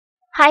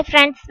Hi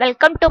friends,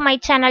 welcome to my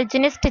channel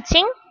Ginny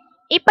Stitching.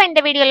 இப்போ இந்த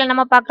வீடியோல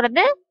நம்ம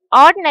பார்க்கிறது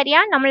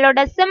ஆர்டினரியா நம்மளோட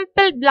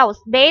சிம்பிள் பிளவுஸ்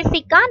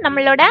பேசிக்கா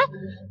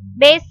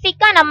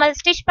நம்ம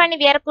ஸ்டிச் பண்ணி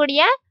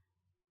wearக்கூடிய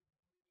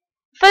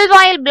full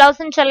voile blouse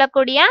ன்னு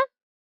சொல்லக்கூடிய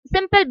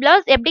சிம்பிள்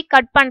பிளவுஸ் எப்படி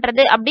கட்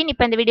பண்றது அப்படினு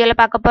இப்போ இந்த வீடியோல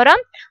பார்க்க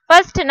போறோம்.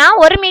 ஃபர்ஸ்ட்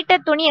நான் 1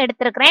 மீட்டர் துணி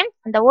எடுத்துக்கிறேன்.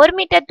 அந்த 1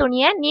 மீட்டர்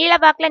துணியை நீள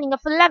வாக்குல நீங்க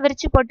ஃபுல்லா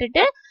விரிச்சு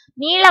போட்டுட்டு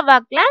நீள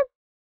வாக்குல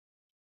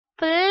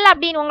ஃபுல்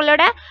அப்படி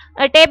உங்களோட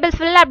டேபிள்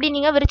ஃபுல் அப்படி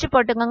நீங்க விரிச்சு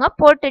போட்டுக்கோங்க.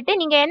 போட்டுட்டு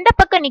நீங்க எந்த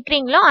பக்கம்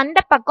நிக்கிறீங்களோ அந்த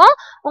பக்கம்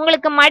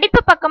உங்களுக்கு மடிப்பு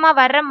பக்கமா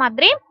வர்ற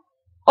மாதிரி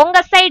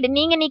உங்க சைடு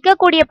நீங்க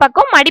நிக்கக்கூடிய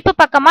பக்கம் மடிப்பு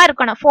பக்கமா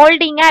இருக்கணும்,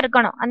 ஃபோல்டிங்கா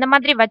இருக்கணும். அந்த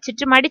மாதிரி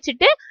வச்சுட்டு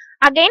மடிச்சிட்டு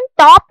அகைன்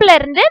டாப்ல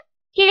இருந்து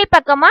கீழ்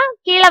பக்கமா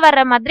கீழே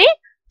வர்ற மாதிரி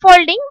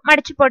ஃபோல்டிங்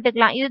மடிச்சு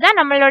போட்டுக்கலாம். இதுதான்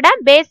நம்மளோட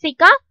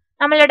பேசிக்கா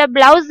நம்மளோட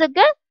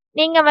பிளவுஸுக்கு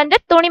நீங்க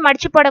துணி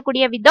மடிச்சு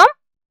போடக்கூடிய விதம்.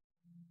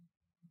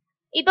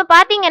 இப்ப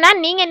பாத்தீங்கன்னா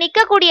நீங்க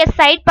நிக்கக்கூடிய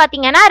சைட்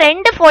பாத்தீங்கன்னா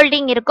 2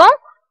 ஃபோல்டிங் இருக்கும்.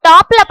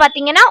 டாப்ல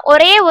பாத்தீங்கன்னா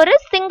ஒரே ஒரு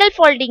சிங்கிள்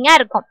ஃபோல்டிங்கா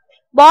இருக்கும்.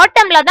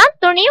 பாட்டம்ல தான்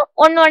துணி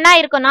ஒன்னா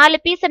இருக்கும், 4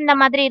 பீஸ் இந்த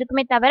மாதிரி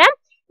இருக்குமே தவிர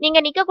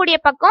நீங்க நிக்கக்கூடிய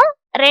பக்கம்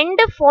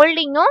 2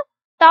 ஃபோல்டிங்கும்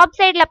டாப்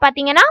சைட்ல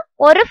பாத்தீங்கன்னா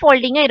ஒரு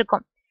ஃபோல்டிங்கும்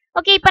இருக்கும்.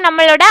 ஓகே, இப்ப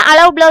நம்மளோட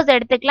அளவு பிளவுஸ்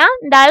எடுத்துக்கலாம்.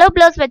 இந்த அளவு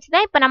பிளவுஸ்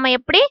வச்சுதான் இப்ப நம்ம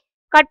எப்படி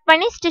கட்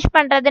பண்ணி ஸ்டிச்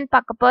பண்றதுன்னு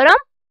பார்க்க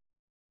போறோம்.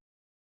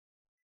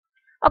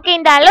 ஓகே,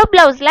 இந்த அளவு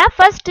பிளவுஸ்ல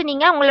ஃபர்ஸ்ட்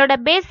நீங்க உங்களோட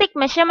பேசிக்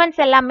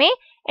மெஷர்மெண்ட்ஸ் எல்லாமே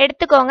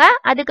எடுத்துக்கோங்க.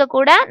 அதுக்கு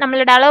கூட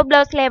நம்மளோட அளவு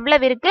பிளவுஸ்ல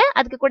எவ்வளவு இருக்கு,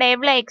 அதுக்கு கூட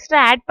எவ்வளவு எக்ஸ்ட்ரா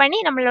ஆட் பண்ணி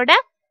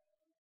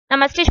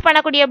நம்ம ஸ்டிச்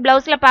பண்ணக்கூடிய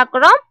பிளவுஸ்ல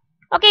பாக்குறோம்.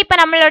 ஓகே, இப்ப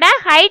நம்மளோட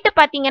ஹைட்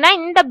பாத்தீங்கன்னா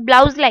இந்த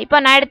பிளவுஸ்ல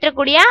இப்ப நான்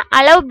எடுத்துக்கூடிய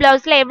அளவு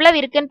பிளவுஸ்ல எவ்வளவு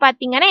இருக்குன்னு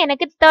பாத்தீங்கன்னா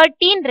எனக்கு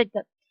 13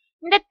 இருக்கு.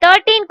 இந்த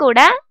 13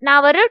 கூட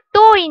நான் ஒரு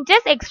 2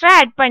 இன்ச்சஸ் எக்ஸ்ட்ரா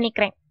ஆட்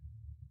பண்ணிக்கிறேன்.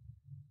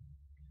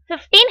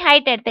 15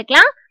 ஹைட்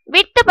எடுத்துக்கலாம்.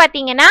 விட்த்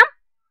பாத்தீங்கன்னா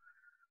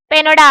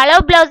இப்ப என்னோட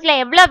அளவு பிளவுஸ்ல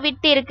எவ்வளவு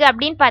விட்த் இருக்கு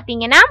அப்படின்னு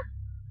பாத்தீங்கன்னா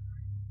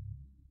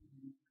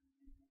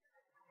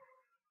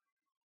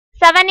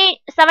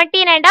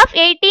 17.5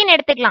 18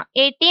 எடுத்துக்கலாம்,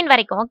 18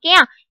 வரைக்கும்.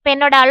 ஓகேயா, இப்ப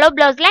என்னோட அளவு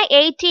பிளவுஸ்ல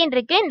 18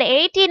 இருக்கு. இந்த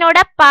 18ஓட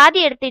பாதி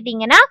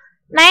எடுத்துட்டீங்கன்னா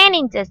 9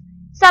 இன்ச்சஸ்.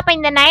 சோ அப்ப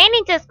இந்த 9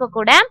 இன்ச்சஸ்க்கு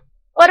கூட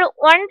ஒரு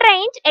 1.5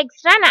 இன்ச்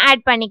எக்ஸ்ட்ரா நான்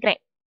ஆட் பண்ணிக்கிறேன்.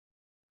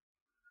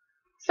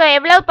 சோ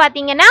எவ்வளவு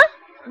பாத்தீங்கன்னா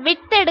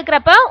விட்த்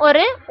எடுக்கிறப்ப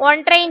ஒரு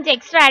 1.5 இன்ச்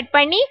எக்ஸ்ட்ரா ஆட்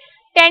பண்ணி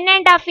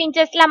 10.5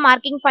 இன்ச்சஸ்ல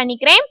மார்க்கிங்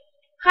பண்ணிக்கிறேன்.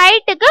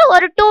 ஹைட்டுக்கு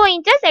ஒரு 2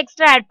 இன்ச்சஸ்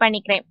எக்ஸ்ட்ரா ஆட்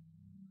பண்ணிக்கிறேன்.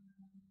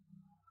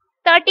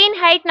 13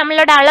 ஹைட்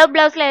நம்மளோட அளவு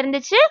பிளவுஸ்ல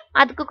இருந்துச்சு,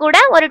 அதுக்கு கூட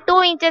ஒரு 2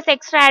 இன்ச்சஸ்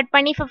எக்ஸ்ட்ரா ஆட்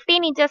பண்ணி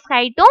 15 இன்ச்சஸ்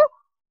ஹைட்டும்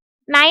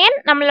 9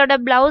 நம்மளோட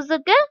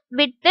பிளவுஸுக்கு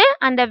விட்த்,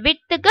 அந்த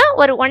விட்த்துக்கு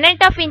ஒரு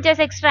 1.5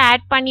 இன்ச்சஸ் எக்ஸ்ட்ரா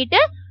ஆட்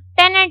பண்ணிட்டு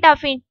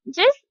 10.5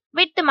 இன்ச்சஸ்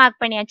விட்த்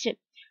மார்க் பண்ணியாச்சு.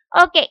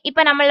 ஓகே,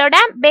 இப்போ நம்மளோட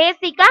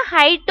பேசிக்கா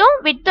ஹைட்டும்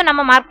விட்த்தும்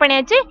நம்ம மார்க்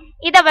பண்ணியாச்சு.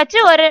 இதை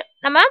வச்சு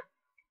நம்ம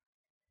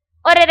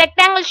ஒரு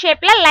ரெக்டாங்கிள்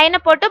ஷேப்ல லைனை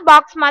போட்டு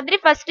பாக்ஸ் மாதிரி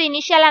ஃபர்ஸ்ட்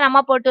இனிஷியலா நம்ம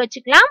போட்டு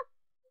வச்சுக்கலாம்.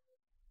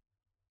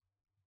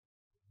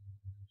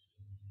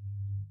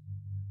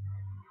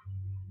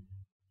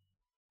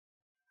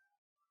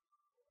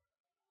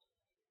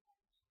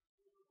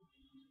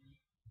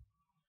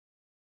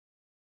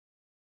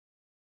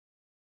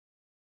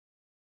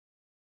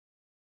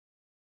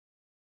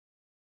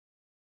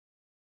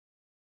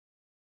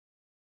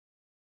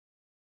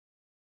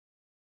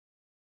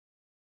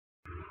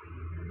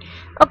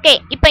 ஓகே,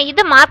 இப்போ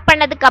இது மார்க்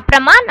பண்ணதுக்கு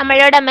அப்புறமா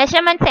நம்மளோட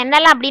மெஷர்மெண்ட்ஸ்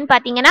என்னலாம் அப்படின்னு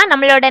பாத்தீங்கன்னா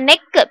நம்மளோட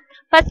நெக்,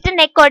 ஃபர்ஸ்ட்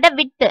நெக்கோட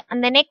விட்த்,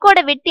 அந்த நெக்கோட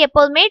விட்த்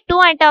எப்போதுமே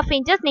 2.5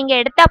 இன்ச்சஸ் நீங்க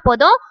எடுத்தா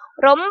போதும்.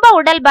 ரொம்ப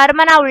உடல்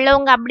பருமனா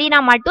உள்ளவங்க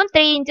அப்படின்னா மட்டும்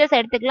 3 இன்ச்சஸ்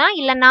எடுத்துக்கலாம்.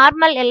 இல்ல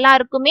நார்மல்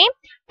எல்லாருக்குமே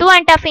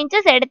 2.5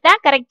 இன்ச்சஸ் எடுத்தா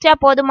கரெக்டா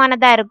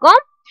போதுமானதா இருக்கும்.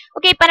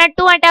 ஓகே, இப்போ நான்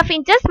 2.5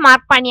 இன்ச்சஸ்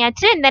மார்க்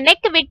பண்ணியாச்சு. இந்த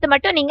நெக் விட்த்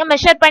மட்டும் நீங்க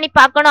மெஷர் பண்ணி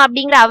பார்க்கணும்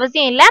அப்படிங்கிற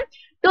அவசியம் இல்ல,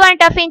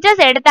 2.5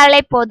 இன்ச்சஸ்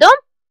எடுத்தாலே போதும்.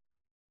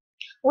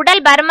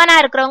 உடல் பருமனா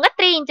இருக்கிறவங்க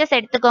 3 இன்ச்சஸ்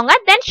எடுத்துக்கோங்க.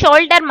 தென்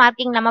ஷோல்டர்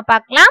மார்க்கிங் நம்ம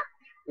பார்க்கலாம்.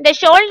 இந்த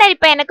ஷோல்டர்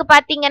இப்ப எனக்கு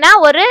பாத்தீங்கன்னா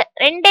ஒரு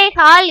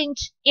 2.25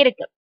 இன்ச்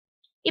இருக்கு.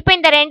 இப்ப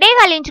இந்த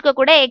 2.25 இன்ச்சுக்கு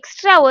கூட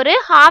எக்ஸ்ட்ரா ஒரு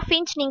 1/2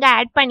 இன்ச் நீங்க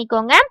ஆட்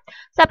பண்ணிக்கோங்க.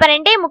 சோ அப்ப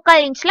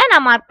 2.25 இன்ச்ல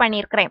நான் மார்க்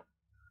பண்ணிருக்கிறேன்.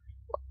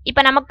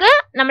 இப்ப நமக்கு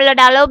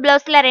நம்மளோட அளவு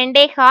பிளவுஸ்ல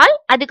 2.25,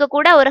 அதுக்கு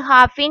கூட ஒரு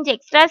 1/2 இன்ச்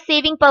எக்ஸ்ட்ரா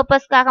சீவிங்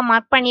பர்பஸ்க்காக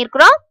மார்க்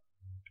பண்ணிருக்கிறோம்.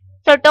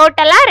 சோ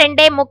டோட்டலா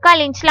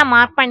 2.25 இன்ச்ல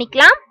மார்க்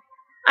பண்ணிக்கலாம்.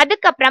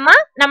 அதுக்கப்புறமா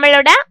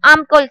நம்மளோட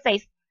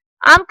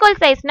ஆம்கோல்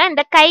சைஸ்னா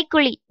இந்த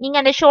கைக்குழி, நீங்க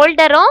அந்த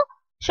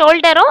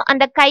ஷோல்டரும்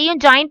அந்த கையும்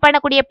ஜாயின்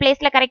பண்ணக்கூடிய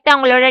பிளேஸ்ல கரெக்டா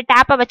உங்களோட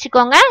டேப்பை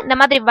வச்சுக்கோங்க. இந்த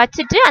மாதிரி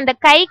வச்சுட்டு அந்த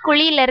கை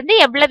குழியில இருந்து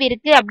எவ்வளவு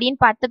இருக்கு அப்படின்னு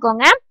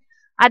பாத்துக்கோங்க.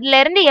 அதுல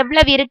இருந்து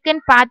எவ்வளவு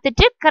இருக்குன்னு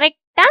பார்த்துட்டு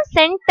கரெக்டா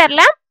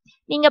சென்டர்ல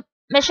நீங்க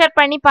மெஷர்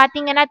பண்ணி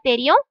பாத்தீங்கன்னா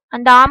தெரியும்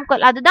அந்த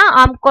ஆம்கோல், அதுதான்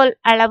ஆம்கோல்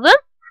அளவு.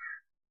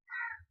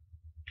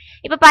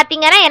 இப்ப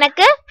பாத்தீங்கன்னா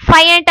எனக்கு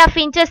 5.5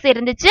 இன்ச்சஸ்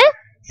இருந்துச்சு.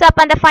 சோ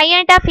அப்ப அந்த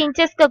 5.5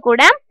 இன்ச்சஸ்க்கு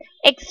கூட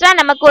எக்ஸ்ட்ரா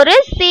நமக்கு ஒரு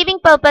சீவிங்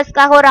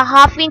பர்பஸ்க்காக ஒரு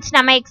 1/2 இன்ச்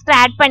நம்ம எக்ஸ்ட்ரா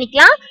ஆட்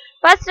பண்ணிக்கலாம்.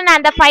 ஃபர்ஸ்ட் நான்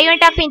அந்த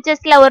 5.5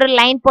 இன்ச்சஸ்ல ஒரு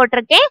லைன்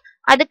போட்டிருக்கேன்.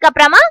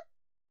 அதுக்கப்புறமா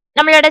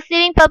நம்மளோட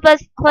சீவிங்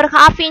பர்பஸ் ஒரு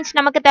 1/2 இன்ச்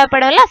நமக்கு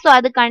தேவைப்படும்ல, சோ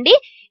அதுக்காண்டி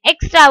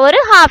எக்ஸ்ட்ரா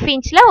ஒரு 1/2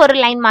 இன்ச்ல ஒரு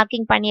லைன்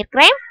மார்க்கிங்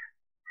பண்ணிருக்கிறேன்.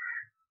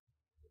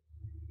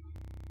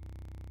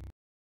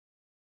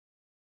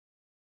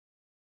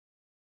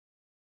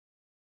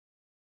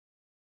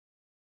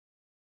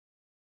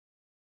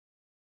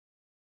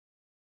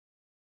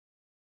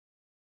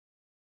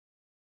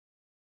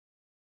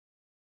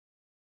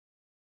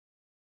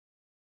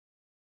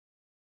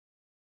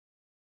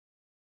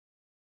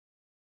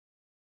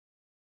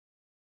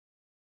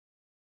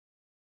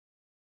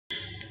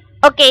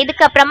 ஓகே,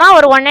 இதுக்கப்புறமா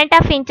ஒரு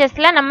 1.5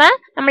 இன்ச்சஸ்ல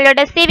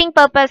நம்மளோட சீவிங்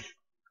பர்பஸ்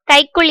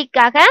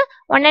கைக்குழிக்காக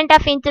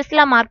 1.5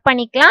 இன்ச்சஸ்ல மார்க்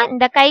பண்ணிக்கலாம்.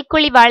 இந்த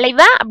கைக்குழி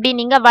வளைவை அப்படி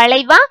நீங்க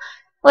வளைவா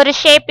ஒரு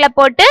ஷேப்ல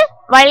போட்டு,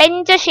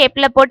 வளைஞ்ச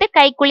ஷேப்ல போட்டு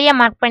கைக்குழிய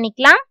மார்க்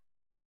பண்ணிக்கலாம்.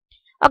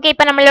 ஓகே,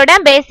 இப்போ நம்மளோட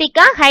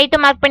பேசிக்கா ஹைட்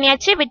மார்க்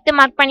பண்ணியாச்சு, வித்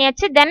மார்க்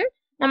பண்ணியாச்சு. தென்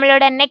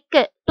நம்மளோட நெக்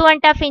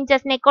 2.5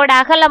 இன்ச்சஸ் நெக்கோட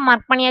அகலம்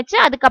மார்க் பண்ணியாச்சு.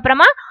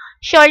 அதுக்கப்புறமா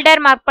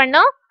ஷோல்டர் மார்க்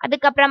பண்ணோம்.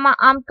 அதுக்கப்புறமா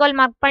ஆம்கோல்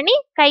மார்க் பண்ணி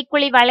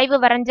கைக்குழி வளைவு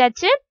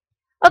வரைஞ்சாச்சு.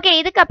 ஓகே,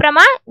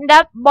 இதுக்கப்புறமா இந்த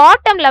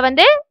பாட்டம்ல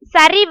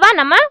சரிவா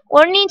நம்ம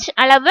 1 இன்ச்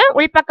அளவு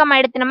உள்பக்கமா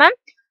எடுத்து நம்ம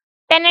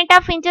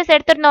 10.5 இன்ச்சஸ்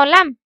எடுத்துருந்தோம்ல,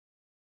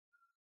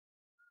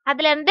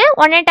 அதுல இருந்து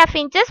 1.5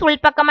 இன்ச்சஸ்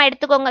உள்பக்கமா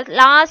எடுத்துக்கோங்க.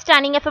 லாஸ்டா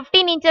நீங்க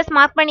 15 இன்ச்சஸ்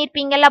மார்க்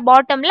பண்ணிருப்பீங்கல்ல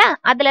பாட்டம்ல,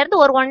 அதுல இருந்து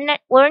ஒரு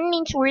 1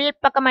 இன்ச்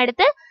உள்பக்கமா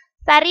எடுத்து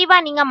சரிவா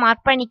நீங்க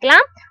மார்க்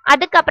பண்ணிக்கலாம்.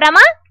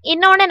 அதுக்கப்புறமா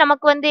இன்னொன்னு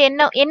நமக்கு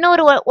என்ன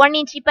ஒரு 1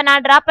 இன்ச், இப்ப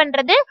நான் டிரா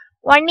பண்றது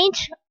 1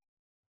 இன்ச்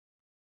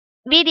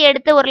வீதி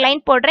எடுத்து ஒரு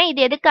லைன் போடுறேன். இது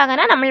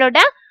எதுக்காகனா நம்மளோட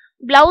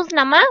பிளவுஸ்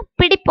நம்ம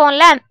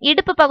பிடிப்போம்ல,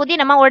 இடுப்பு பகுதி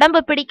நம்ம உடம்பு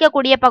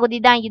பிடிக்கக்கூடிய பகுதி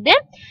தான் இது.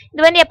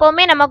 இது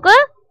எப்பவுமே நமக்கு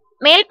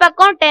மேல்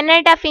பக்கம்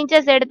 10.5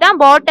 இன்ச்சஸ் எடுத்தா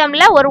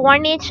பாட்டம்ல ஒரு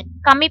 1 இன்ச்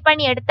கம்மி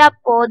பண்ணி எடுத்தா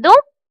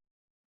போதும்.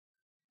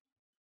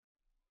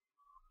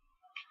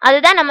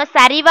 அதுதான் நம்ம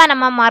சரிவா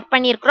நம்ம மார்க்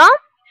பண்ணிருக்கிறோம்.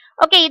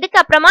 ஓகே,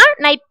 இதுக்கப்புறமா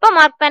நான் இப்ப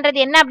மார்க் பண்றது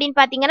என்ன அப்படின்னு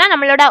பாத்தீங்கன்னா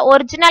நம்மளோட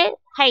original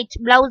height,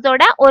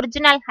 பிளவுஸோட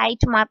original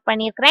height mark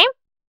பண்ணிருக்கிறேன்.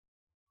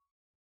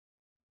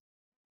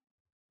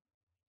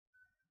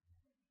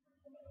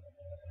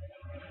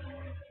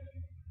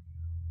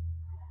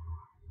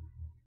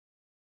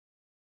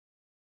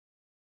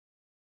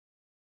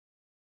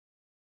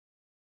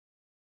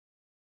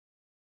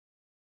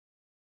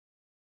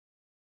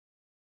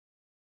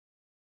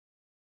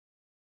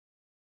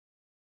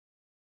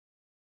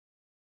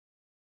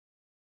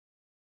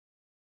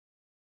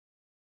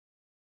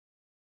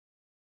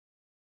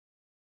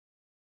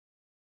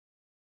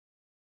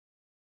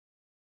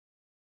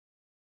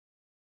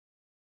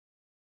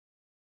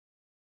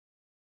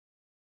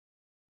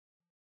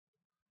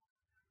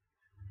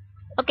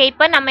 Okay,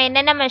 இப்போ நம்ம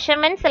என்னென்ன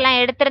மெஷர்மெண்ட்ஸ் எல்லாம்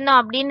எடுத்திருந்தோம்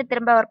அப்படின்னு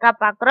திரும்ப ஒர்க்கா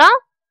பாக்குறோம்.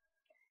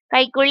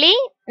 கைக்குழி,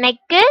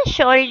 நெக்கு,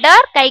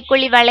 ஷோல்டர்,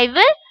 கைக்குழி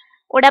வளைவு,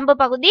 உடம்பு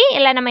பகுதி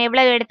எல்லாம் நம்ம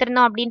எவ்வளவு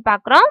எடுத்திருந்தோம் அப்படின்னு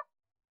பாக்குறோம்.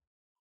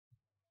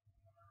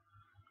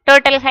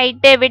 டோட்டல்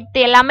ஹைட்,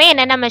 விட்த் எல்லாமே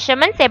என்னென்ன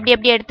மெஷர்மெண்ட்ஸ் எப்படி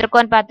எப்படி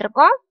எடுத்திருக்கோம்னு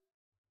பார்த்திருக்கோம்.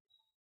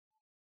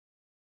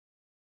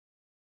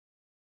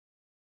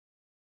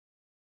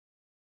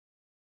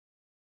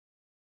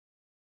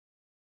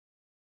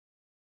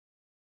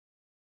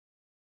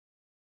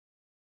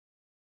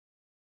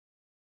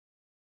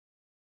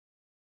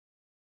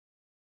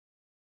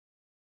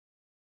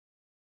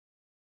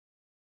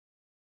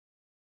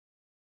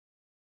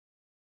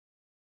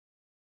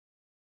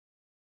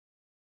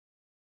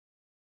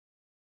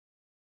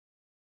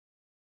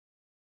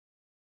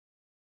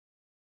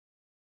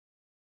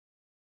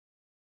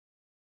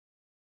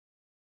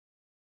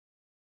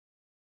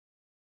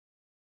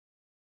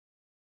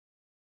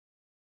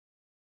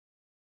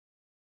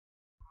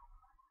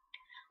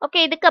 ஓகே,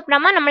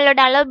 இதுக்கப்புறமா நம்மளோட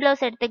அலோ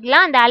பிளவுஸ்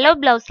எடுத்துக்கலாம். அந்த அலோ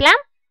பிளவுஸ்ல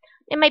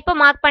நம்ம இப்போ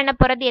மார்க் பண்ண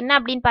போறது என்ன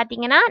அப்படின்னு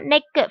பாத்தீங்கன்னா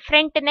neck,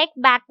 front neck,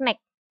 back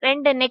neck,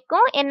 ரெண்டு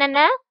நெக்கும்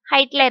என்னென்ன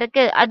ஹைட்ல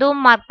இருக்கு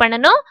அதுவும் மார்க்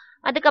பண்ணணும்.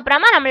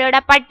 அதுக்கப்புறமா நம்மளோட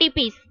பட்டி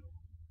பீஸ்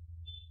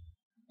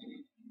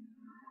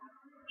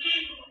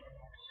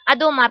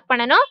அதுவும் மார்க்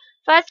பண்ணணும்.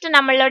 ஃபர்ஸ்ட்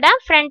நம்மளோட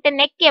ஃப்ரண்ட்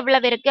நெக்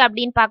எவ்வளவு இருக்கு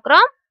அப்படின்னு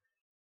பாக்குறோம்.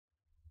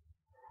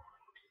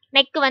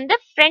 நெக்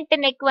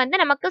ஃப்ரண்ட் நெக்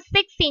நமக்கு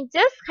 6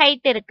 இன்ச்சஸ்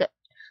ஹைட் இருக்கு.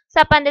 ஸோ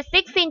அப்போ அந்த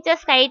 6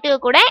 இன்ச்சஸ் ஹைட்டுக்கு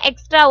கூட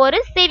எக்ஸ்ட்ரா ஒரு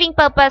சீவிங்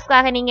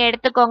பர்பஸ்க்காக நீங்க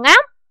எடுத்துக்கோங்க.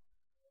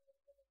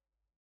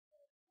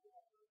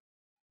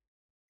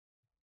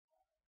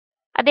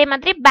 அதே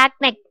மாதிரி பேக்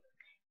நெக்,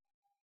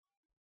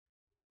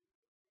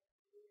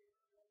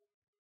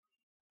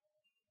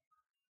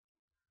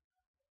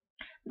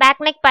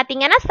 பேக் நெக்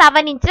பாத்தீங்கன்னா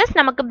 7 இன்ச்சஸ்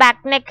நமக்கு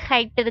பேக் நெக்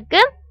ஹைட்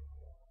இருக்கு.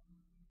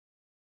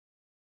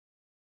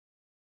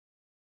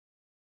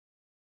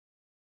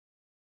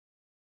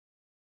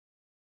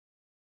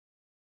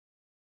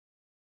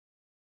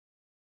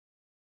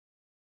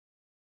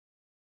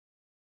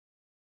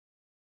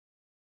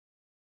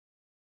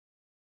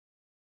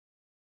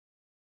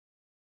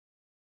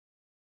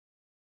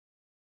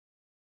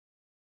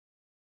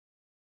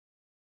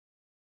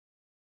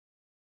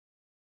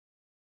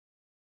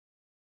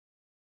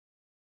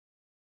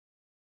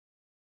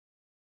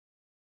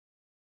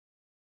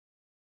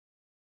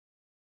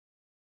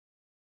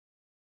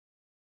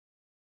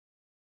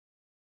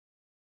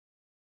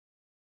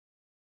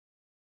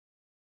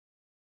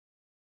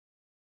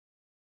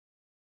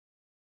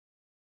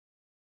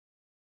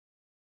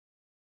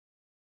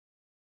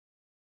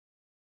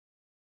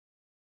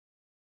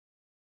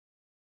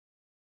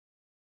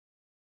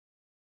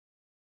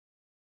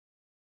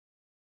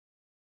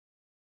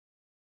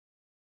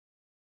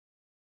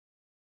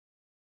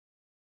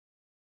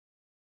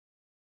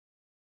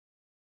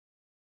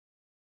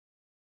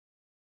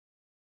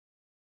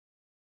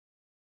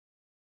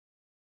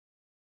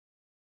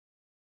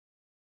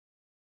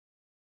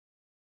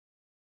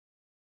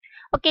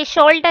 ஓகே,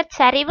 ஷோல்டர்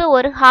சரிவு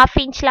ஒரு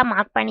 1/2 இன்ச்ல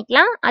மார்க்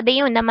பண்ணிக்கலாம்.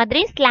 அதையும் இந்த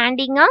மாதிரி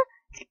ஸ்லாண்டிங்கா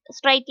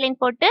ஸ்ட்ரைட் லைன்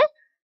போட்டு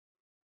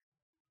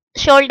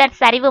ஷோல்டர்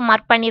சரிவு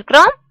மார்க்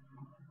பண்ணிருக்கிறோம்.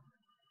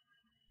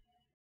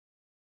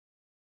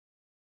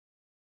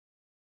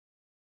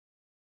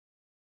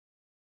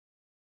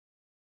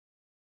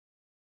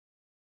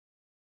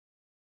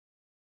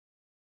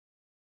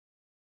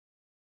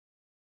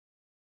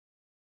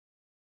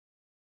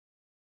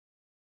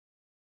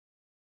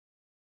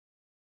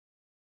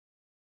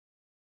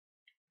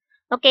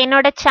 ஓகே,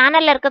 என்னோட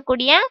சேனல்ல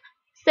இருக்கக்கூடிய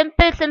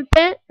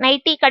சிம்பிள்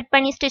நைட்டி கட்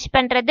பண்ணி ஸ்டிச்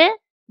பண்றது,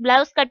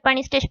 பிளவுஸ் கட்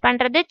பண்ணி ஸ்டிச்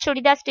பண்றது,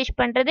 சுடிதார் ஸ்டிச்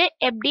பண்றது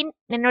எப்படின்னு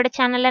என்னோட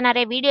சேனல்ல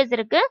நிறைய வீடியோஸ்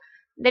இருக்கு.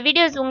 இந்த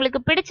வீடியோஸ் உங்களுக்கு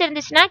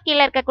பிடிச்சிருந்துச்சுன்னா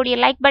கீழே இருக்கக்கூடிய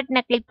லைக்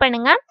பட்டனை கிளிக்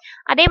பண்ணுங்க.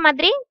 அதே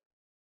மாதிரி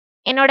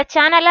என்னோட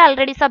சேனலை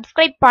ஆல்ரெடி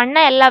சப்ஸ்கிரைப்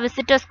பண்ண எல்லா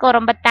விசிட்டர்ஸ்க்கும்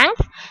ரொம்ப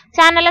தேங்க்ஸ்.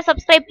 சேனலை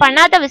சப்ஸ்கிரைப்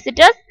பண்ணாத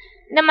விசிட்டர்ஸ்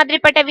இந்த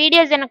மாதிரிப்பட்ட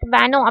வீடியோஸ் எனக்கு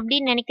வேணும்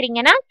அப்படின்னு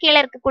நினைக்கிறீங்கன்னா கீழே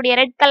இருக்கக்கூடிய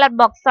ரெட் கலர்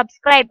பாக்ஸ்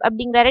சப்ஸ்கிரைப்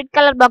அப்படிங்கிற ரெட்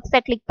கலர்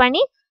பாக்ஸை கிளிக்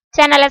பண்ணி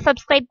சேனலை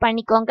சப்ஸ்கிரைப்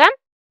பண்ணிக்கோங்க.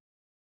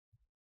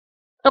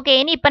 ஓகே,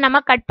 இனி இப்ப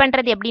நம்ம கட்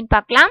பண்றது எப்படின்னு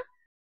பார்க்கலாம்.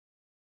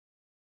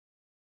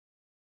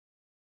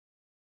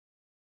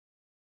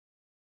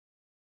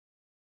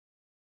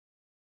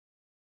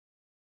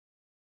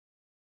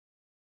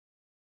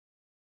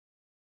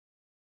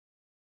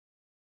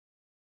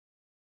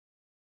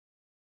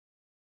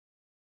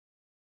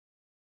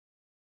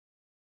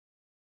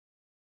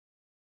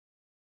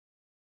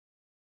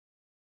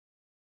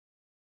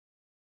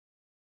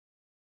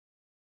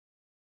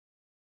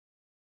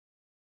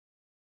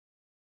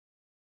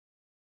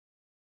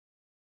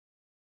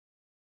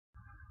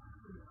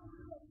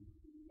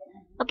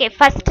 ஓகே,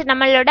 ஃபர்ஸ்ட்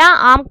நம்மளோட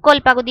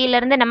ஆம்கோல் பகுதியில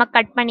இருந்து நம்ம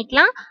கட்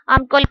பண்ணிக்கலாம்.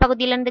 ஆம்கோல்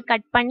பகுதியில இருந்து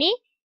கட் பண்ணி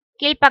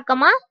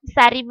கீழ்ப்பக்கமா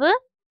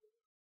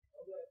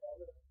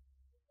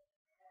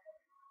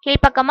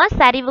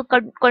சரிவு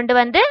கொண்டு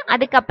வந்து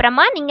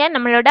அதுக்கப்புறமா நீங்க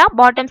நம்மளோட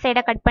பாட்டம்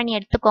சைடை கட் பண்ணி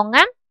எடுத்துக்கோங்க.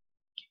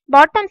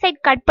 பாட்டம் சைடு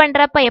கட்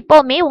பண்றப்ப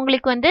எப்பவுமே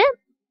உங்களுக்கு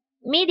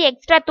மீதி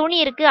எக்ஸ்ட்ரா துணி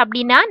இருக்கு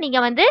அப்படின்னா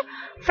நீங்க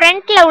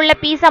ஃப்ரண்ட்ல உள்ள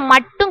பீஸை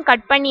மட்டும்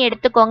கட் பண்ணி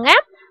எடுத்துக்கோங்க.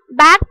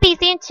 பேக்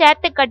பீஸையும்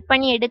சேர்த்து கட்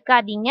பண்ணி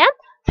எடுக்காதீங்க.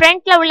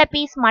 ஃப்ரண்ட்ல உள்ள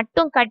பீஸ்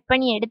மட்டும் கட்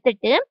பண்ணி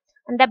எடுத்துட்டு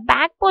அந்த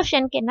பேக்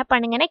போர்ஷனுக்கு என்ன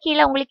பண்ணுங்கன்னா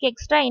கீழே உங்களுக்கு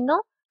எக்ஸ்ட்ரா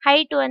இன்னும்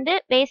ஹைட்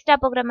வேஸ்டா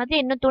போகிற மாதிரி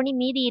இன்னும் துணி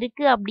மீதி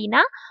இருக்கு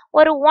அப்படின்னா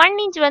ஒரு 1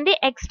 இன்ச்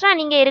எக்ஸ்ட்ரா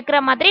நீங்க இருக்கிற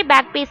மாதிரி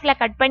பேக் பீஸ்ல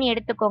கட் பண்ணி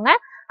எடுத்துக்கோங்க.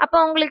 அப்போ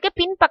உங்களுக்கு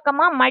பின்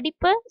பக்கமா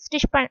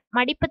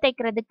மடிப்பு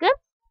தைக்கிறதுக்கு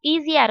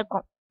ஈஸியா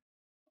இருக்கும்.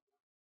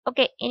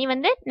 ஓகே, இனி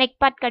நெக்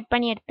பார்ட் கட்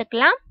பண்ணி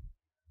எடுத்துக்கலாம்.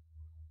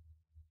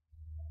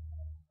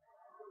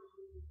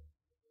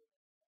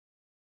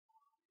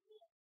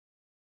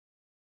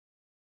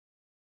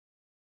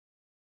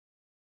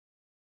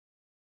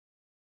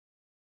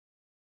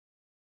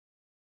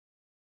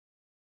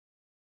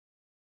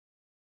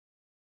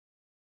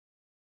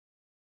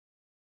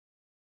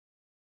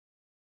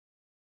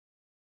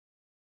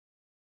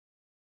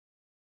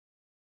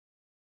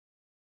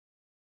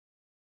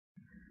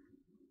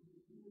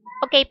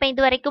 ஓகே, இப்போ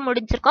இது வரைக்கும்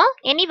முடிஞ்சிருக்கோம்.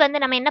 இனி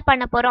நம்ம என்ன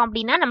பண்ண போறோம்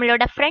அப்படின்னா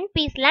நம்மளோட ஃப்ரண்ட்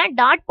பீஸ்ல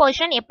டாட்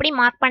போர்ஷன் எப்படி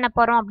மார்க் பண்ண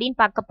போறோம் அப்படின்னு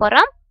பார்க்க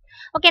போறோம்.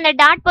 ஓகே, இந்த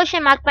டாட்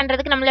போர்ஷன் மார்க்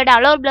பண்றதுக்கு நம்மளோட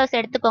அலோர் பிளவுஸ்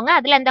எடுத்துக்கோங்க.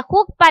 அதுல அந்த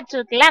ஹூக் பார்ட்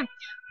இருக்குல்ல,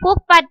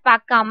 ஹூக் பார்ட்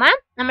பார்க்காம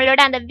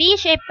நம்மளோட அந்த வி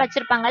ஷேப்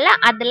வச்சிருப்பாங்கல்ல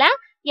அதுல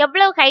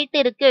எவ்வளவு ஹைட்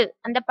இருக்கு,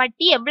 அந்த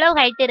பட்டி எவ்வளவு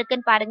ஹைட்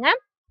இருக்குன்னு பாருங்க.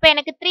 இப்போ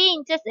எனக்கு 3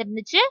 இன்ச்சஸ்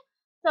இருந்துச்சு.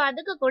 ஸோ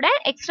அதுக்கு கூட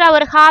எக்ஸ்ட்ரா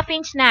ஒரு 1/2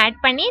 இன்ச் நான்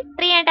ஆட் பண்ணி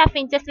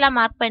 3.5 இன்ச்சஸ்ல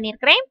மார்க்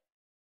பண்ணிருக்கிறேன்.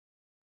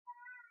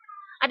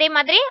 அதே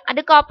மாதிரி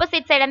அதுக்கு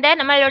ஆப்போசிட் சைடு அந்த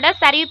நம்மளோட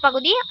சரிவு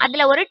பகுதி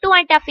அதுல ஒரு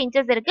 2.5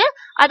 இன்ச்சஸ் இருக்கு.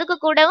 அதுக்கு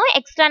கூடவும்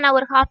எக்ஸ்ட்ரா நான்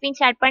ஒரு 1/2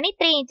 இன்ச் ஆட் பண்ணி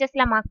 3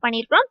 இன்ச்சஸ்ல மார்க்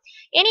பண்ணிருக்கோம்.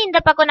 இனி இந்த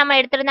பக்கம் நம்ம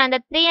எடுத்திருந்த அந்த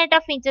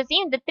 3.5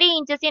 இன்ச்சஸையும் இந்த 3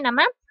 இன்ச்சஸையும்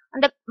நம்ம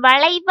அந்த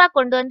வளைவா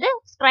கொண்டு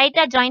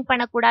ஸ்ட்ரைட்டா ஜாயின்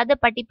பண்ணக்கூடாது.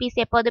 பட்டி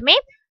பீஸ் எப்போதுமே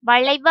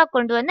வளைவா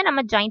கொண்டு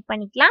நம்ம ஜாயின்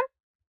பண்ணிக்கலாம்.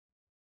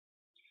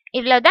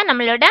 இவ்வளவுதான்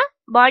நம்மளோட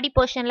பாடி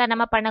போர்ஷன்ல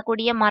நம்ம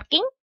பண்ணக்கூடிய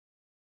மார்க்கிங்.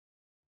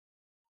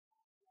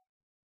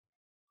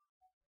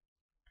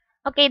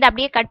 ஓகே, இதை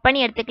அப்படியே கட்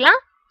பண்ணி எடுத்துக்கலாம்.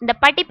 இந்த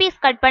பட்டி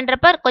பீஸ் கட்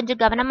பண்றப்ப கொஞ்சம்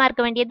கவனமா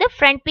இருக்க வேண்டியது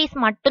ஃப்ரண்ட் பீஸ்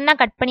மட்டும் தான்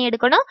கட் பண்ணி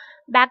எடுக்கணும்.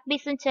 பேக்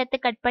பீஸும்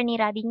சேர்த்து கட்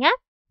பண்ணிடாதீங்க.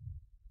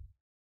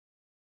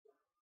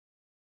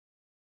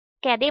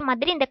 ஓகே, அதே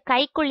மாதிரி இந்த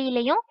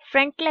கைக்குழியிலையும்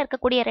ஃப்ரண்ட்ல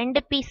இருக்கக்கூடிய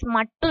 2 பீஸ்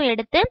மட்டும்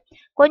எடுத்து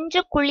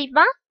கொஞ்சம்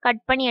குழிவா கட்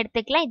பண்ணி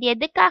எடுத்துக்கலாம். இது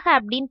எதுக்காக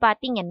அப்படின்னு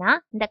பாத்தீங்கன்னா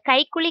இந்த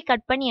கைக்குழி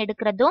கட் பண்ணி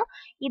எடுக்கிறதும்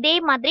இதே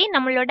மாதிரி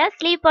நம்மளோட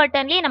ஸ்லீவ்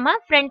பட்டன்லயே நம்ம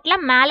ஃப்ரண்ட்ல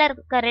மேல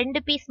இருக்க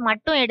 2 பீஸ்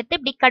மட்டும் எடுத்து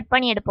இப்படி கட்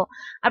பண்ணி எடுப்போம்.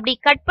 அப்படி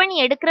கட் பண்ணி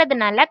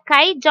எடுக்கிறதுனால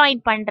கை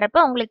ஜாயின்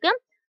பண்றப்ப உங்களுக்கு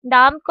இந்த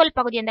ஆம்கோல்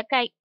பகுதி அந்த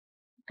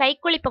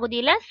கைக்குழி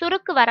பகுதியில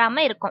சுருக்கு வராம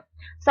இருக்கும்.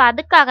 ஸோ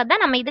அதுக்காக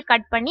தான் நம்ம இது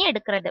கட் பண்ணி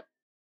எடுக்கிறது.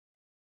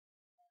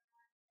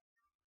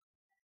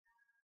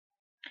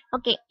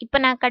 ஓகே, இப்போ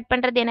நான் கட்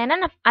பண்றது என்னன்னா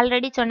நான்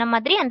ஆல்ரெடி சொன்ன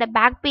மாதிரி அந்த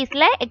பேக்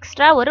பீஸ்ல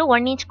எக்ஸ்ட்ரா ஒரு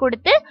 1 இன்ச்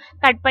கொடுத்து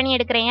கட் பண்ணி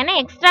எடுக்கிறேன். ஏன்னா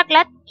எக்ஸ்ட்ரா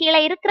கிளாத் கீழே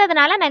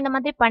இருக்கிறதுனால நான் இந்த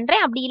மாதிரி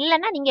பண்றேன். அப்படி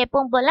இல்லைன்னா நீங்க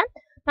எப்பவும் போல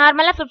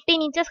நார்மலா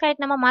 15 இன்ச்சஸ்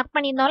ஹைட் நம்ம மார்க்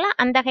பண்ணியிருந்தோம்ல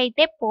அந்த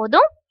ஹைட்டே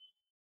போதும்.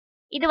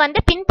 இது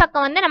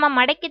பின்பக்கம் நம்ம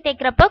மடக்கி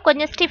தைக்கிறப்போ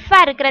கொஞ்சம் ஸ்டிஃபா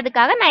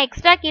இருக்கிறதுக்காக நான்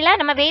எக்ஸ்ட்ரா கீழே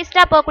நம்ம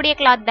வேஸ்டா போகக்கூடிய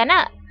கிளாத் தானே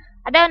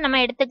அதை நம்ம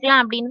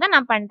எடுத்துக்கலாம் அப்படின்னு தான்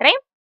நான் பண்றேன்.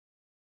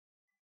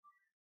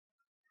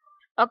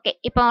 ஓகே,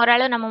 இப்போ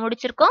ஓரளவு நம்ம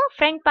முடிச்சிருக்கோம்.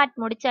 ஃப்ரண்ட் பார்ட்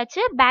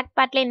முடிச்சாச்சு. பேக்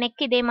பார்ட்ல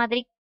நெக் இதே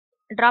மாதிரி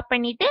டிராப்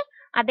பண்ணிட்டு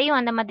அதையும்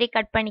அந்த மாதிரி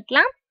கட்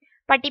பண்ணிக்கலாம்.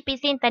 பட்டி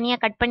பீஸையும் தனியா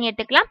கட் பண்ணி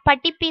எடுத்துக்கலாம்.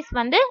 பட்டி பீஸ்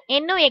வந்து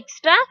இன்னும்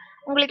எக்ஸ்ட்ரா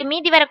உங்களுக்கு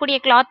மீதி வரக்கூடிய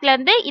கிளாத்ல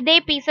இருந்து இதே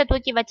பீஸை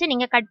தூக்கி வச்சு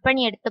நீங்க கட்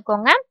பண்ணி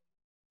எடுத்துக்கோங்க.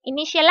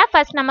 இனிஷியலா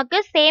ஃபர்ஸ்ட் நமக்கு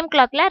சேம்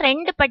கிளாத்ல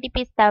 2 பட்டி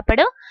பீஸ்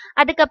தேவைப்படும்.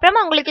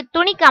 அதுக்கப்புறமா உங்களுக்கு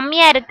துணி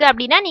கம்மியா இருக்கு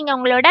அப்படின்னா நீங்க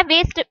உங்களோட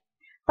வேஸ்ட்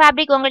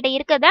ஃபேப்ரிக் உங்கள்கிட்ட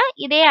இருக்கதா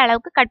இதே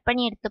அளவுக்கு கட்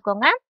பண்ணி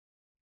எடுத்துக்கோங்க.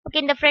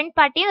 ஓகே, இந்த ஃப்ரண்ட்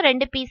பார்ட்டையும்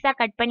 2 பீஸா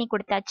கட் பண்ணி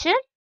கொடுத்தாச்சு.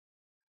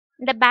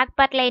 இந்த பேக்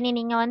பார்ட்ல இனி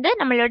நீங்க வந்து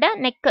நம்மளோட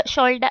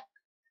ஷோல்டர்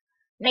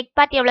நெக்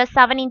பார்ட் எவ்வளவு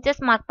 7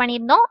 இன்ச்சஸ் மார்க்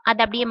பண்ணியிருந்தோம்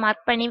அதை அப்படியே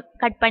மார்க் பண்ணி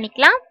கட்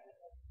பண்ணிக்கலாம்.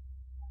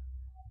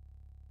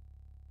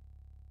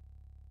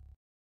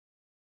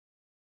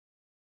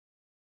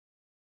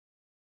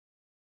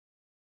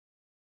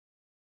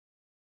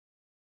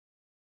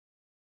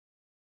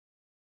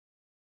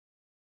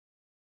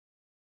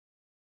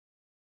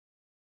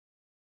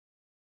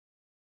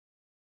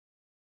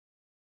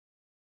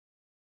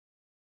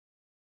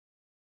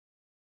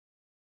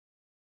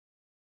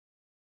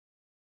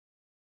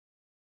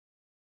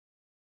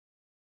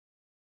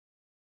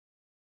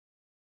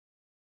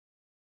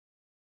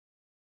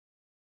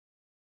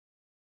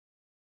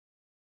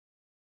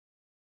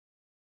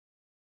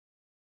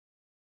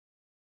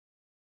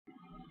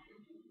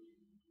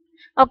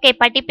 ஓகே,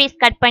 பட்டி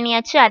பீஸ் கட்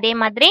பண்ணியாச்சு அதே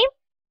மாதிரி.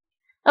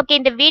 ஓகே,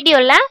 இந்த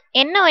வீடியோல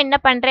என்ன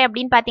பண்றேன்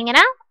அப்படின்னு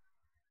பாத்தீங்கன்னா,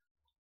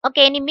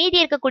 ஓகே இனி மீதி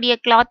இருக்கக்கூடிய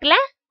கிளாத்ல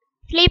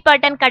ஸ்லீவ்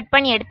பட்டன் கட்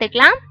பண்ணி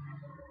எடுத்துக்கலாம்.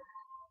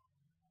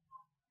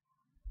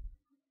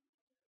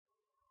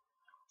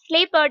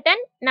 ஸ்லீவ்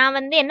பட்டன் நான்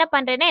வந்து என்ன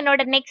பண்றேன்னா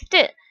என்னோட நெக்ஸ்ட்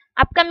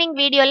அப்கமிங்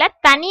வீடியோல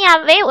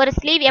தனியாவே ஒரு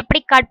ஸ்லீவ்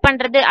எப்படி கட்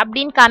பண்றது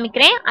அப்படின்னு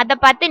காமிக்கிறேன். அதை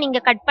பார்த்து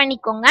நீங்க கட்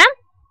பண்ணிக்கோங்க.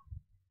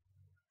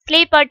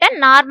 ஸ்லீவ் பட்டன்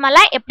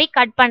நார்மலா எப்படி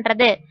கட்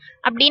பண்றது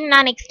அப்படின்னு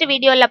நான் நெக்ஸ்ட்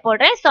வீடியோல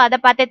போடுறேன். ஸோ அதை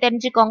பார்த்து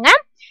தெரிஞ்சுக்கோங்க.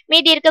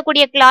 மீதி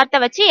இருக்கக்கூடிய கிளாத்தை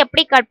வச்சு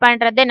எப்படி கட்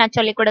பண்றது நான்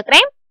சொல்லி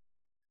கொடுக்குறேன்.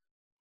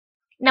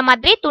 இந்த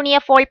மாதிரி துணியை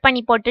ஃபோல்ட்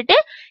பண்ணி போட்டுட்டு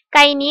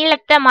கை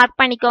நீளத்தை மார்க்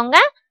பண்ணிக்கோங்க.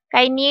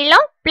 கை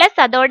நீளம் பிளஸ்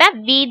அதோட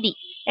வீதி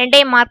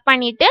ரெண்டையும் மார்க்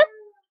பண்ணிட்டு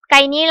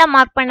கை நீளம்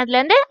மார்க் பண்ணதுல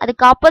இருந்து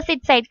அதுக்கு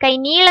ஆப்போசிட் சைட் கை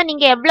நீளம்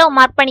நீங்க எவ்வளவு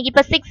மார்க் பண்ணி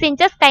இப்ப 6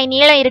 இன்ச்சஸ் கை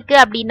நீளம் இருக்கு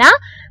அப்படின்னா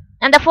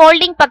அந்த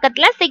ஃபோல்டிங்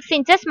பக்கத்துல 6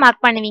 இன்ச்சஸ்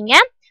மார்க் பண்ணுவீங்க.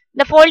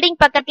 இந்த ஃபோல்டிங்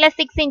பக்கத்துல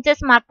 6 இன்ச்சஸ்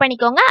மார்க்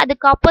பண்ணிக்கோங்க.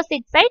 அதுக்கு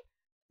ஆப்போசிட் சைட்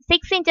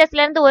 6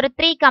 இன்ச்சஸ்ல இருந்து ஒரு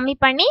 3 கம்மி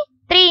பண்ணி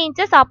 3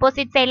 இன்ச்சஸ்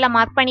ஆப்போசிட் சைட்ல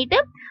மார்க் பண்ணிட்டு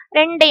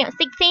ரெண்டையும்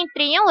 6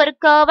 3யும் ஒரு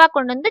கர்வா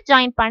கொண்டு வந்து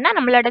ஜாயின் பண்ணா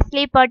நம்மளோட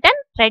ஸ்லீவ் பட்டன்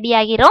ரெடி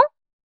ஆகிரும்.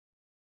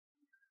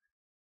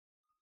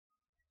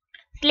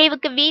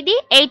 ஸ்லீவுக்கு வீதி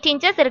 8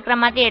 இன்ச்சஸ் இருக்கிற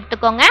மாதிரி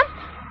எடுத்துக்கோங்க.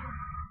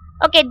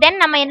 ஓகே, தென்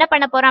நம்ம என்ன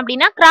பண்ண போறோம்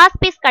அப்படின்னா கிராஸ்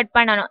பீஸ் கட்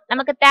பண்ணணும்.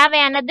 நமக்கு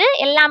தேவையானது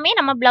எல்லாமே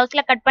நம்ம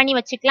பிளவுஸ்ல கட் பண்ணி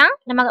வச்சுக்கலாம்.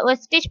 நம்ம ஒரு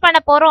ஸ்டிச் பண்ண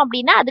போறோம்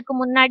அப்படின்னா அதுக்கு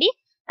முன்னாடி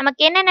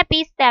நமக்கு என்னென்ன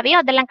பீஸ் தேவையோ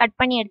அதெல்லாம் கட்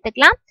பண்ணி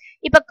எடுத்துக்கலாம்.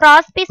 இப்ப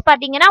கிராஸ் பீஸ்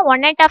பாத்தீங்கன்னா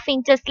 1.5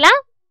 இன்ச்சஸ்ல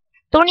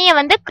துணியை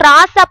வந்து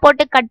கிராஸா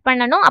போட்டு கட்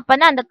பண்ணணும்.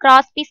 அப்பதான் அந்த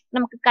கிராஸ் பீஸ்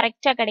நமக்கு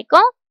கரெக்டா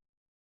கிடைக்கும்.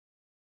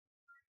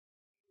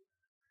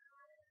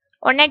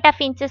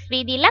 1.5 இன்ச்சஸ்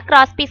வீதியில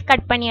கிராஸ் பீஸ்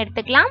கட் பண்ணி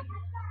எடுத்துக்கலாம்.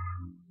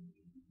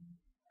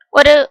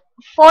 ஒரு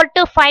 4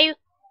 to 5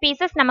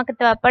 பீசஸ் நமக்கு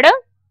தேவைப்படும்.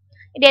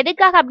 இது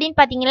எதுக்காக அப்படின்னு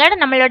பாத்தீங்கன்னா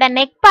நம்மளோட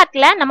நெக்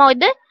பார்ட்ல நம்ம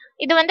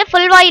இது வந்து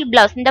ஃபுல் வாயில்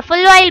பிளவுஸ். இந்த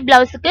ஃபுல் வாயில்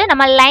பிளவுஸுக்கு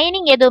நம்ம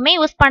லைனிங் எதுவுமே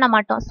யூஸ் பண்ண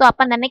மாட்டோம். ஸோ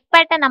அப்ப அந்த நெக்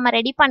பார்ட்டை நம்ம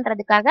ரெடி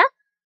பண்றதுக்காக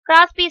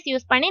கிராஸ் பீஸ்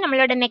யூஸ் பண்ணி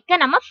நம்மளோட நெக்கை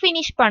நம்ம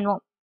ஃபினிஷ்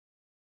பண்ணுவோம்.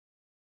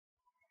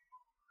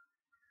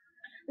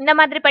 இந்த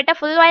மாதிரிப்பட்ட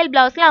ஃபுல் வாயில்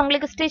பிளவுஸ்ல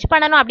உங்களுக்கு ஸ்டிச்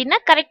பண்ணணும் அப்படின்னா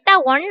கரெக்டா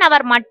 1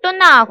 hour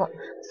மட்டும்தான் ஆகும்.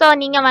 ஸோ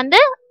நீங்க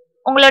வந்து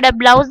உங்களோட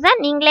பிளவுஸை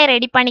நீங்களே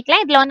ரெடி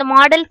பண்ணிக்கலாம். இதுல வந்து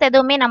மாடல்ஸ்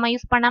எதுவுமே நம்ம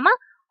யூஸ் பண்ணாம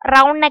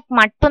ரவுண்ட் நெக்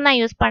மட்டும் தான்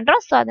யூஸ்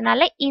பண்றோம். ஸோ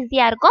அதனால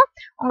ஈஸியா இருக்கும்.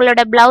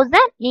 உங்களோட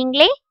பிளவுஸை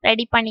நீங்களே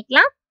ரெடி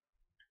பண்ணிக்கலாம்.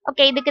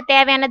 ஓகே, இதுக்கு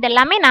தேவையானது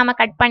எல்லாமே நாம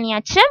கட்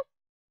பண்ணியாச்சு.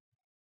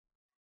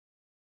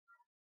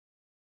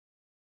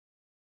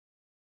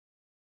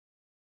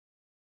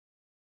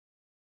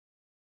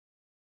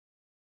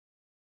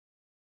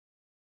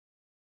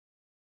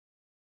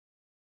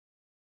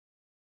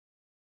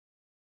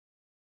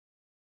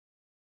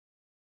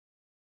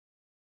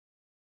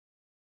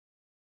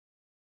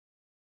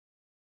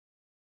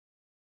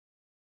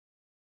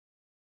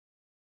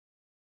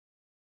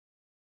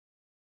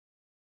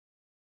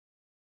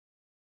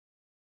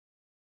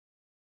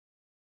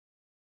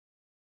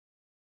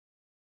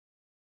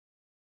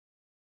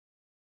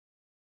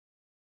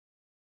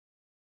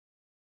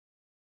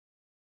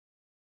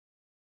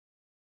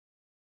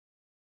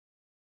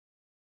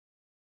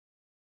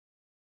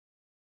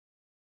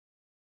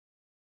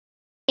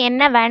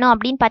 என்ன வேணும்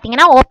அப்படின்னு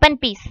பாத்தீங்கன்னா ஓப்பன்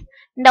பீஸ்.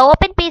 இந்த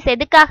ஓப்பன் பீஸ்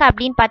எதுக்காக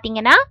அப்படின்னு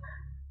பாத்தீங்கன்னா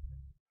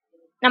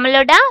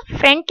நம்மளோட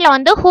ஃப்ரண்ட்ல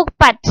வந்து ஹூக்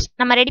பார்ட்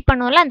நம்ம ரெடி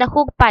பண்ணுவோம்ல அந்த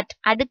ஹூக் பார்ட்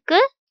அதுக்கு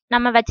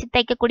நம்ம வச்சு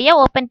தைக்கக்கூடிய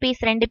open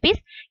piece 2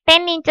 piece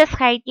 10 inches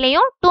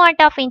ஹைட்லயும்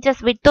 2.5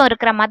 inches விட்டும்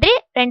இருக்கிற மாதிரி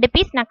 2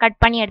 பீஸ் நான்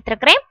கட் பண்ணி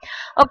எடுத்துருக்கிறேன்.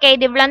 ஓகே,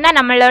 இது இவ்வளவு தான்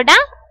நம்மளோட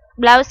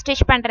பிளவுஸ்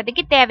ஸ்டிச்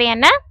பண்றதுக்கு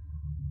தேவையான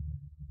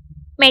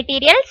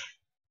மெட்டீரியல்ஸ்.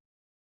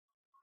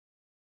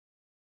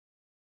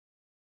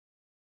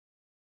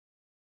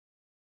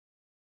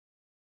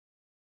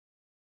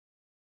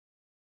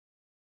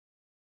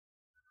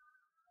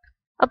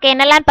 ஓகே,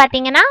 என்னெல்லாம்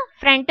பாத்தீங்கன்னா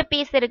ஃப்ரண்ட்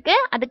பீஸ் இருக்கு,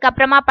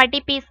 அதுக்கப்புறமா பட்டி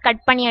பீஸ்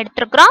கட் பண்ணி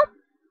எடுத்துக்கிறோம்.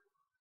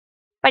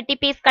 பட்டி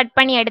பீஸ் கட்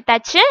பண்ணி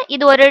எடுத்தாச்சு.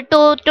 இது ஒரு 2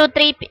 to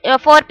 3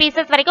 4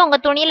 பீசஸ் வரைக்கும் உங்க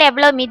துணியில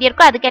எவ்வளவு மீதி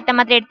இருக்கோ அதுக்கேற்ற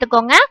மாதிரி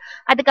எடுத்துக்கோங்க.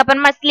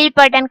 அதுக்கப்புறமா ஸ்லீவ்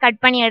பட்டன்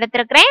கட் பண்ணி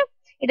எடுத்துருக்கிறேன்.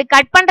 இது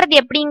கட் பண்றது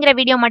எப்படிங்கிற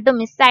வீடியோ மட்டும்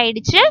மிஸ்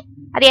ஆயிடுச்சு,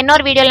 அது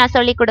இன்னொரு வீடியோல நான்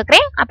சொல்லி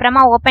கொடுக்குறேன்.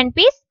 அப்புறமா ஓப்பன்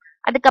பீஸ்,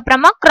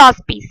 அதுக்கப்புறமா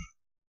கிராஸ் பீஸ்.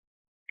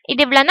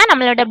 இது இவ்வளவுதான்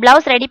நம்மளோட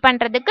பிளவுஸ் ரெடி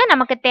பண்றதுக்கு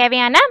நமக்கு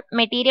தேவையான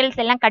மெட்டீரியல்ஸ்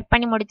எல்லாம் கட்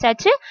பண்ணி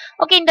முடிச்சாச்சு.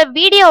 ஓகே, இந்த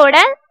வீடியோவோட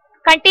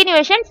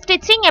கண்டினியூஷன்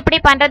ஸ்டிச்சிங் எப்படி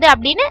பண்றது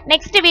அப்படின்னு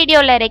நெக்ஸ்ட்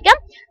வீடியோல இருக்கும்,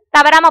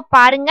 தவறாம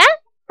பாருங்க,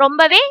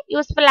 ரொம்பவே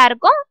யூஸ்ஃபுல்லா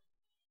இருக்கும்.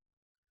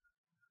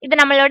 இது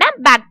நம்மளோட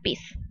பேக்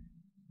பீஸ்.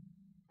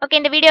 ஓகே,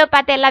 இந்த வீடியோ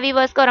பார்த்த எல்லா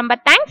வியூவர்ஸ்க்கும் ரொம்ப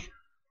தேங்க்ஸ்.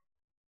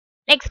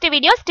 நெக்ஸ்ட்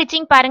வீடியோ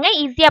ஸ்டிச்சிங் பாருங்க,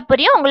 ஈஸியா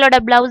புரியும். உங்களோட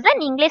பிளவுஸை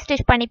நீங்களே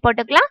ஸ்டிச் பண்ணி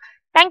போட்டுக்கலாம்.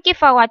 தேங்க்யூ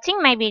ஃபார்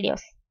வாட்சிங் மை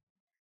வீடியோஸ்.